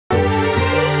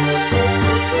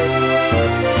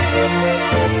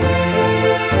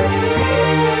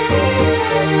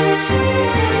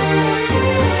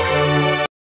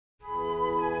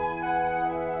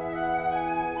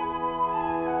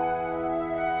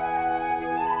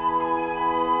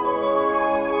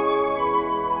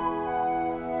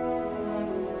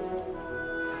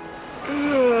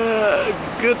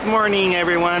Good morning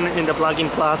everyone in the blogging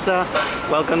plaza.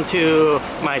 Welcome to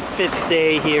my 5th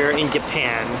day here in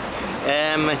Japan.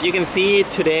 As you can see,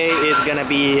 today is gonna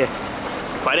be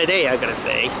quite a day, I gotta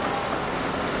say.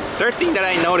 First thing that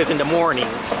I noticed in the morning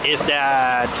is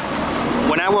that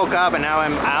when I woke up and now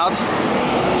I'm out,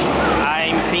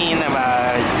 I'm seeing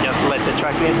just let the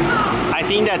truck in. I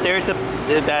seen that there's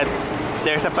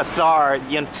a bazaar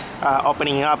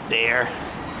opening up there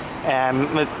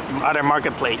with other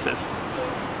marketplaces.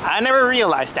 I never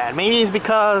realized that. Maybe it's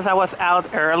because I was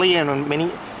out early and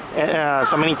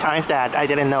so many times that I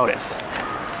didn't notice.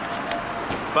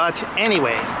 But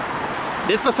anyway,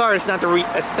 this bazaar is not the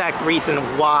exact reason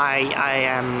why I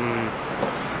am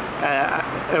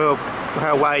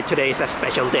why today is a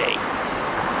special day.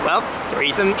 Well, the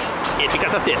reason is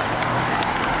because of this.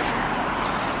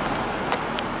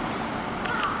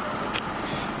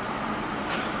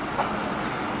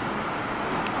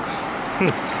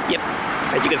 Yep,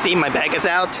 as you can see, my bag is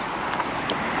out.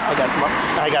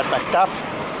 I got my stuff.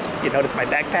 You notice my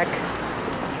backpack.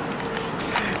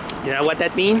 You know what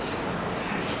that means?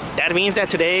 That means that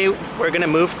today we're gonna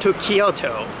move to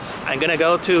Kyoto. I'm gonna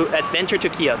go to adventure to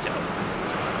Kyoto.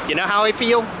 You know how I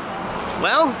feel?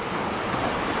 Well,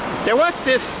 there was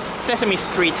this Sesame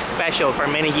Street special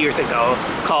from many years ago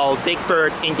called Big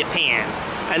Bird in Japan.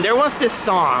 And there was this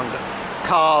song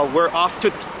called We're Off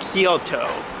to Kyoto.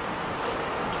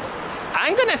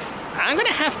 I'm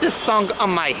gonna have this song on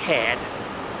my head.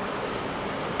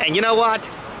 And you know what?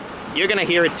 You're gonna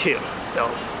hear it too. So,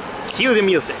 cue the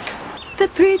music. The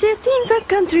prettiest in the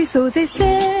country, so they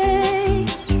say.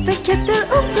 The capital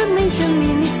of the nation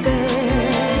in its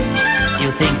day.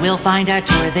 You think we'll find our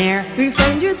tour there? We'll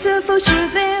find your tour for sure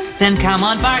there. Then come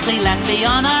on, Barkley, let's be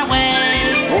on our way.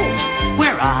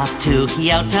 We're off to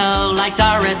Kyoto like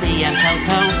Dorothy and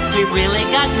Toto. We've really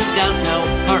got to go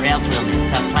to, or else we'll miss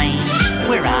the plane.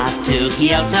 We're off to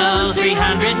Kyoto,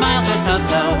 300 miles or so.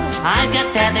 I've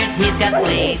got feathers, he's got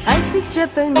fleas. I speak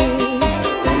Japanese.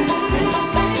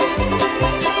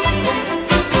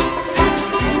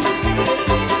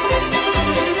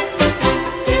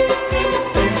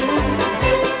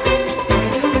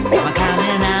 I'm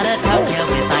coming out of Tokyo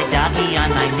with my doggy on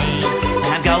my knee.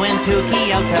 I'm going to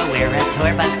Kyoto where a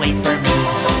tour bus waits for me.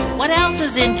 What else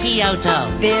is in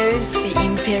Kyoto? There's the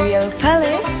Imperial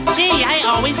Palace. Gee, I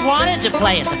always wanted to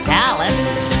play at the palace.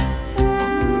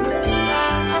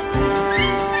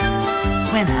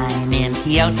 When I'm in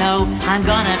Kyoto, I'm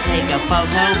gonna take a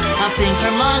photo of things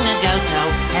from long ago,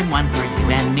 and one for you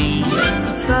and me.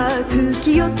 It's far to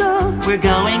Kyoto. We're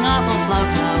going awful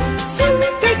slow-to. Soon we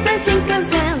take the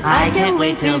Shinkansen. I can't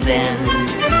wait till then.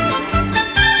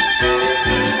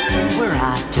 We're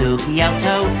off to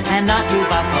Kyoto and not to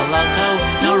Buffalo.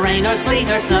 No rain or sleet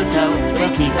or snow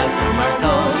will keep us from our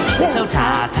goal. So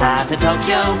ta-ta to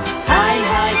Tokyo,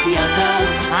 hi-hi Kyoto.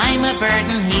 I'm a bird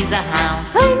and he's a hound.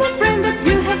 I'm a friend of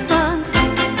you, have fun.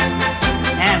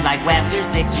 And like Webster's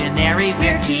dictionary,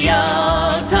 we're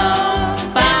Kyoto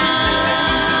bound.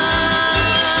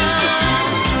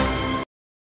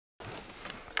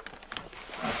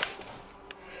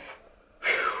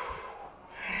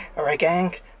 Alright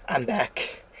gang, I'm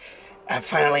back. I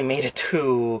finally made it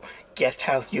to Guest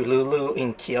House Ululu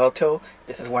in Kyoto.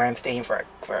 This is where I'm staying for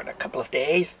a couple of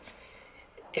days.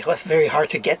 It was very hard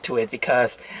to get to it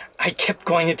because I kept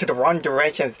going into the wrong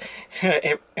directions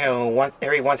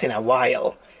every once in a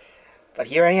while. But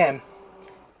here I am.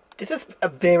 This is a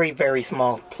very, very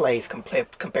small place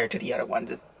compared to the other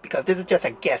ones because this is just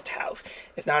a guest house.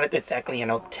 It's not exactly an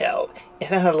hotel. It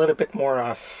has a little bit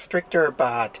more stricter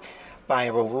but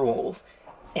viable rules.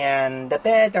 And the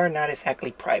beds are not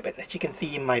exactly private. As you can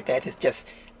see, my bed is just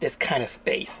this kind of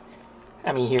space.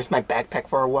 I mean, here's my backpack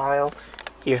for a while.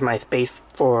 Here's my space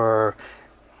for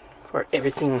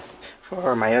everything,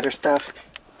 for my other stuff.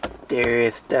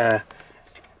 There's the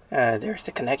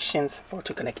connections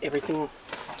to connect everything.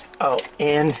 Oh,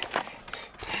 and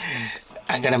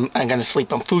I'm gonna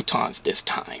sleep on futons this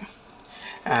time.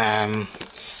 And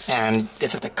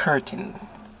this is the curtain.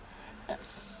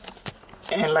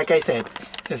 And like I said,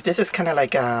 since this is kind of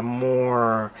like a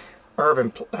more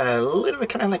urban, a little bit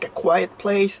kind of like a quiet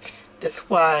place, that's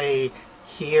why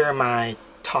here my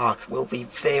talks will be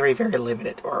very, very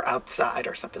limited, or outside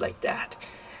or something like that.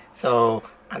 So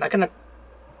I'm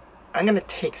gonna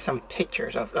take some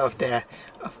pictures of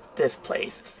this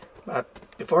place. But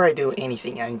before I do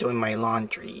anything, I'm doing my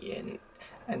laundry and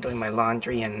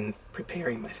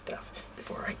preparing my stuff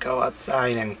before I go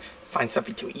outside and find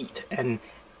something to eat. And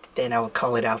then I will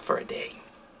call it out for a day.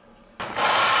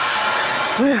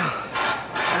 Well,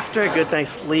 after a good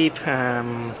night's sleep,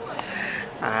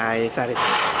 I decided to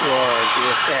explore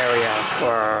this area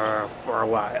for a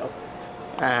while.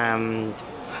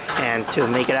 And to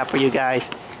make it up for you guys,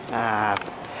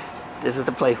 this is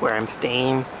the place where I'm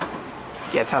staying,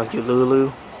 Guest House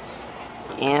Ululu,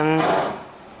 and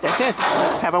that's it.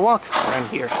 Let's have a walk around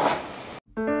here.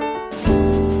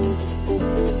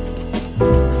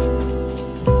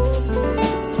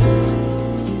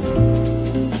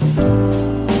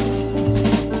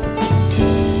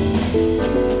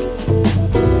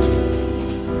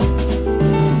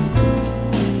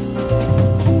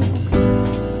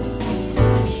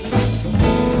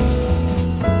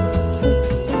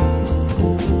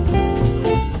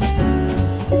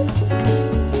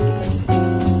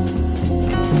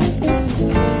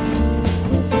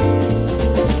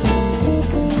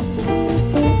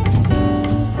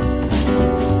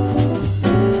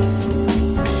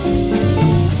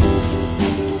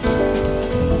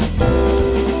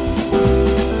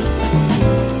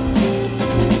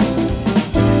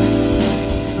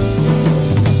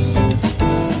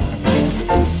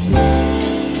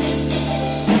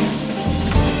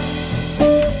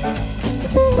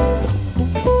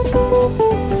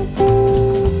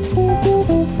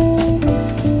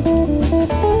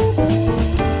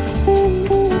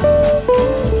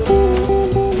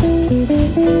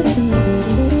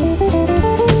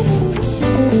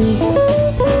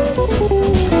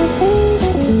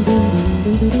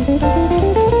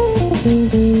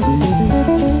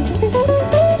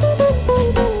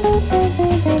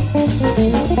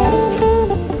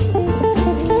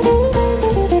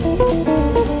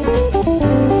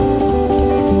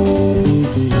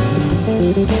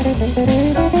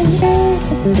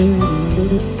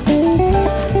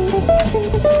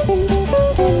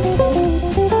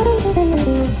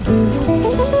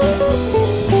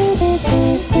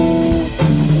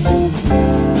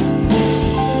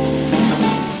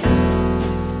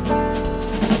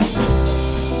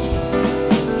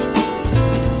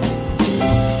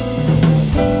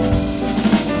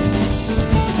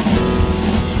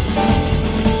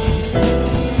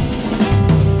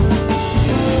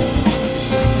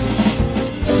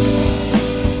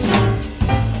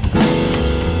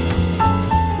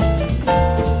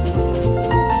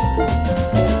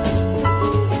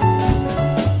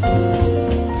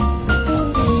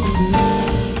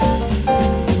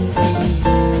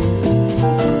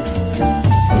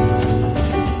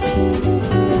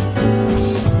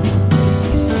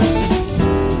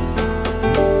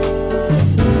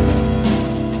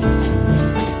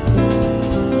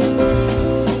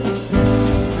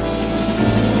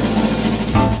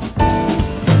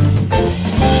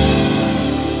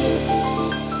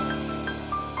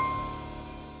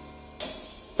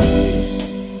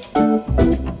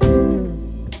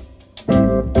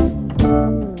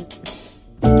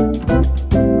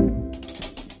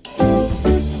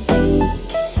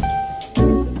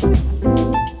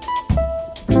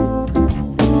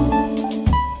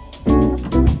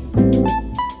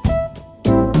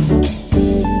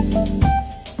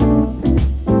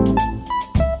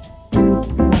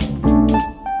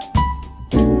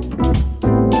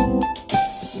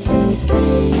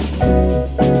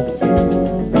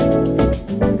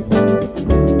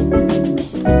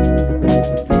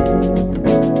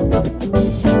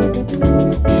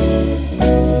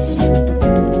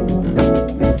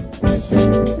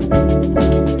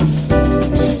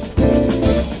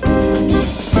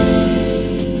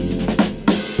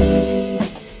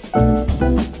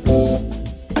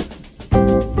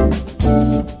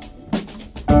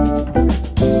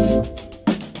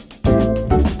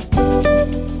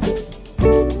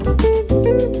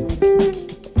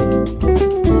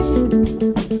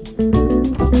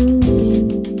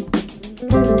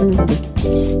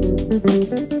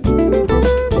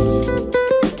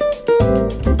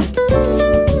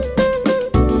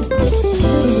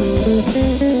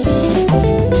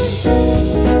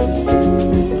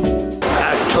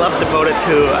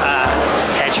 To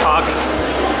hedgehogs.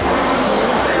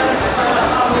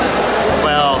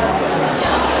 Well,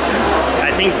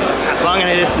 I think as long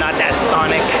as it is not that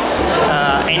sonic,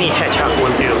 any hedgehog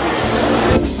will do.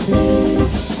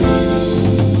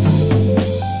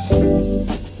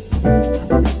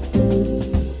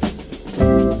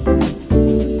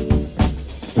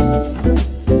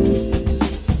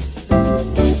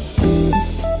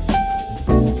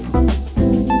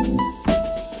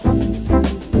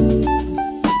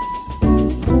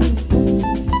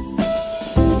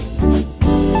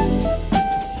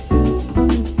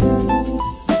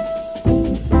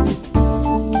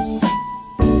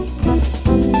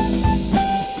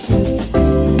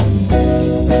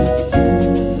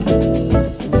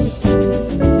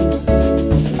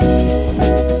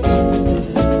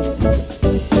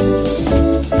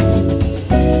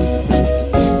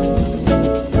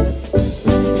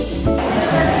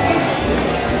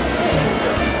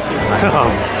 Oh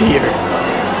dear.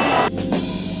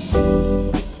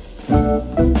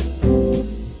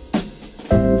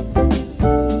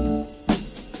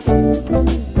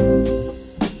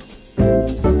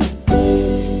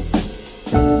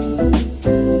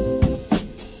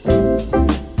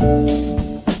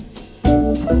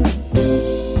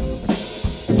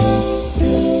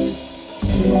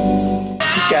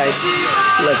 Guys,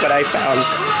 look what I found.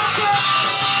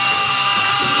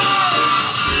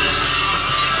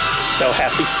 So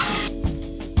happy.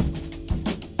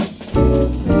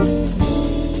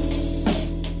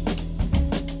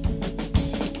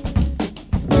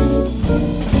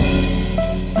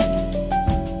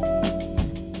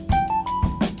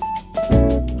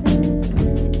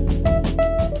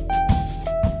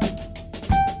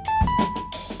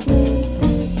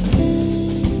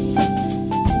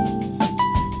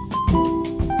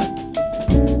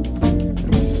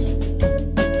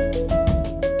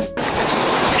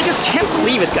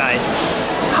 Believe it, guys.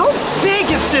 How big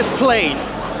is this place?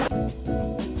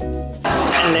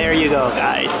 And there you go,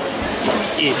 guys.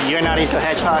 If you're not into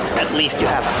hedgehogs, at least you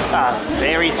have a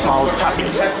very small puppy.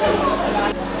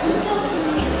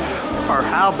 Or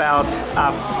how about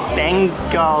a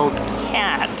Bengal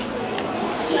cat?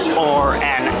 Or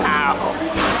an owl?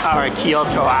 Or a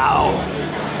Kyoto owl?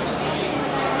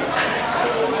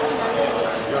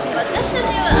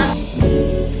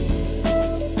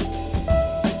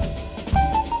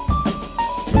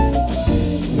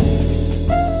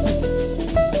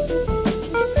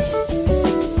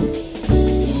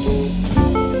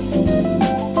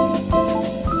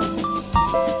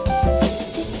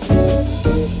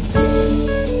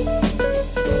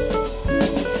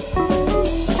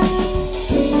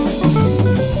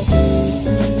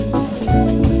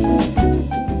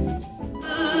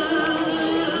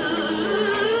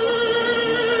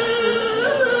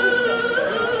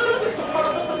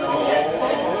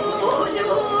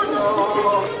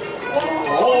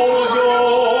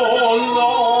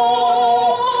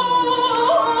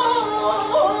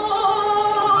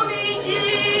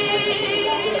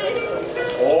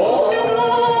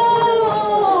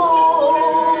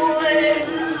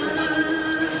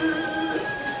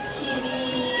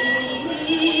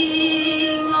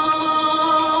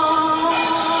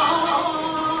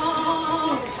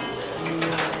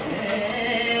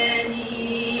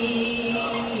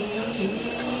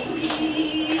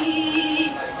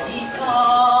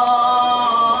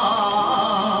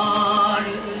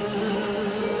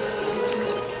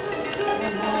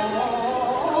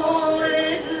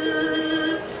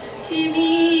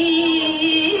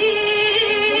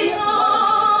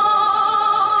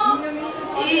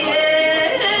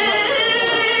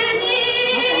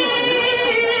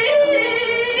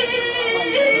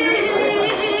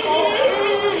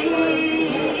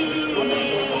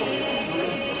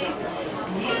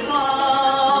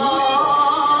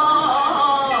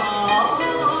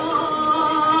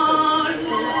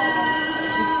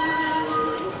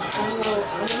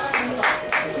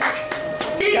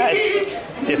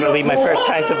 This will be my first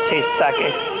time to taste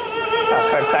sake.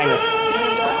 First time.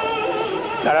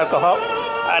 Not alcohol,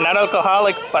 not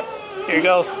alcoholic, but here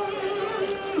goes.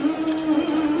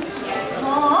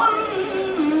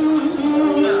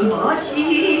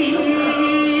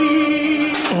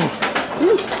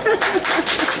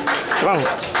 Strong.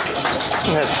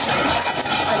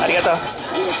 Arigato.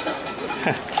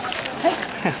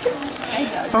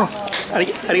 Oh,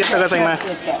 arigatou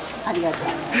gozaimasu.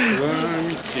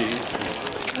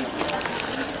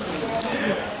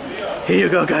 Here you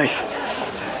go, guys.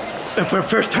 And for the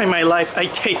first time in my life, I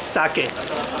taste sake.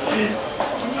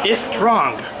 It's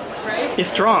strong. It's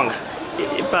strong,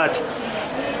 but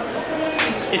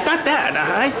it's not bad.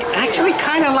 I actually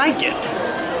kind of like it.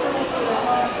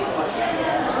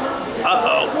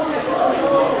 Uh-oh.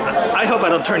 I hope I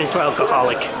don't turn into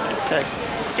alcoholic.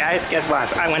 Guys, guess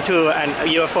what? I went to an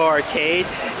UFO arcade,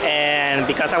 and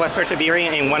because I was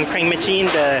persevering in one crane machine,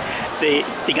 the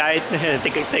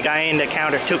guy in the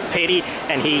counter took pity,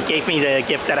 and he gave me the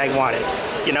gift that I wanted.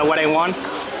 You know what I want?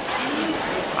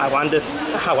 I want this.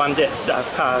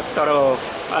 The Soto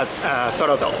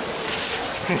doll.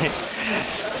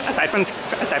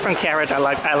 aside from carrot, I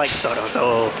like Soto,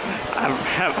 so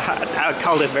I would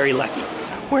call this very lucky.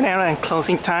 We're now in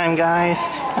closing time, guys.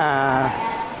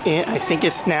 I think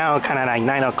it's now kind of like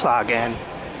 9 o'clock, and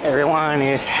everyone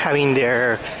is having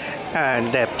their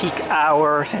the peak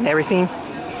hours and everything.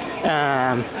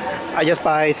 I just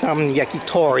buy some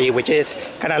yakitori, which is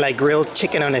kind of like grilled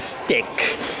chicken on a stick.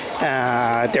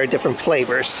 There are different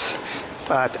flavors,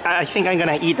 but I think I'm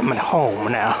gonna eat them at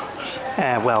home now.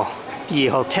 Well, the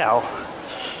hotel.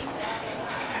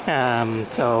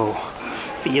 So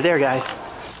See you there, guys.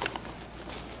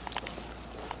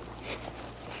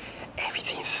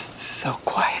 Everything's so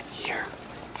quiet here.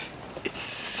 It's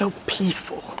so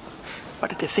peaceful,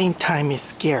 but at the same time it's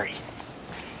scary.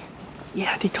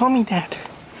 Yeah, they told me that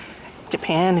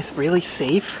Japan is really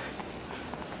safe,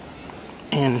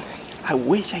 and I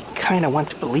wish I kind of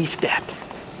want to believe that.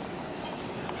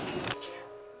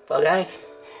 Well guys,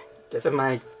 this is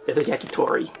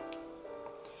yakitori.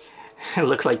 It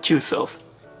looks like chusos.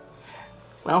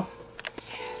 Well,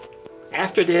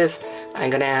 after this, I'm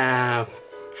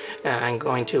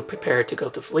going to prepare to go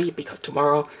to sleep because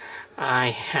tomorrow I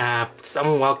have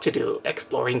some work to do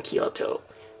exploring Kyoto.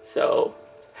 So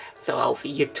I'll see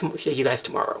you guys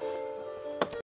tomorrow.